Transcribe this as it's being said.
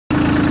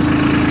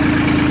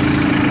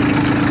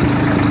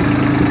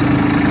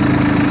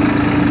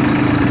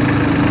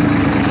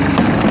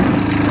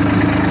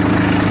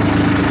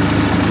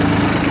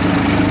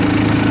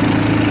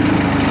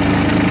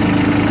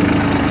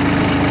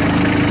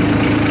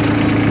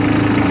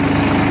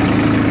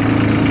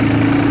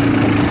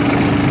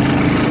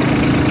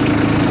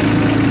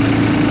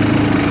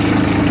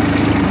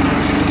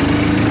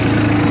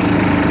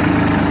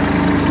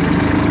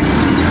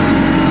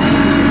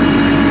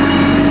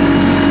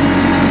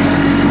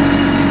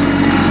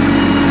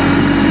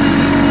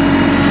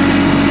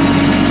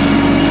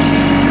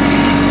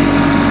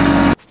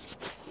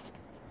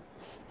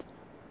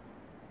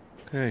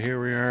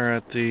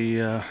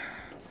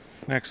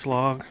next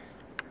log,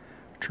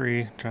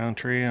 down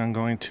tree, I'm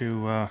going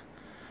to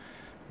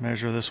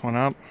measure this one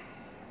up.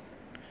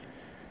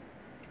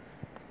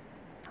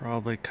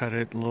 Probably cut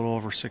it a little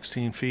over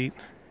 16 feet.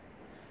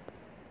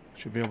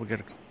 Should be able to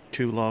get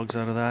 2 logs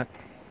out of that.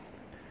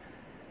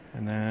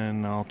 And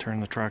then I'll turn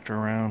the tractor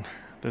around.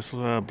 This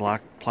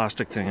black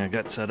plastic thing I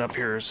got set up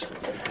here is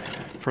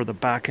for the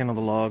back end of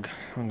the log.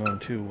 I'm going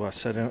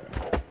to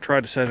try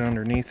to set it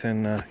underneath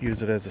and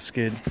use it as a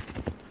skid.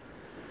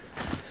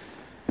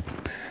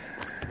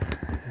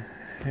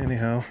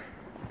 Anyhow,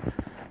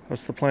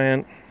 that's the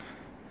plan.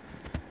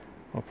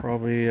 I'll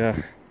probably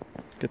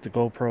get the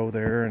GoPro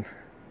there and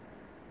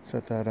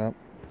set that up.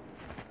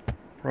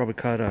 Probably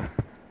cut a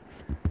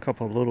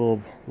couple of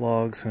little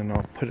logs and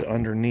I'll put it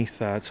underneath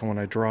that, so when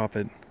I drop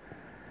it,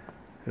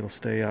 it'll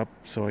stay up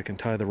so I can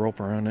tie the rope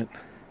around it,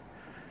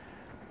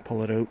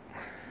 pull it out.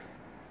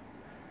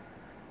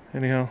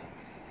 Anyhow,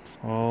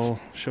 I'll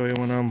show you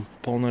when I'm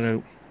pulling it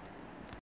out.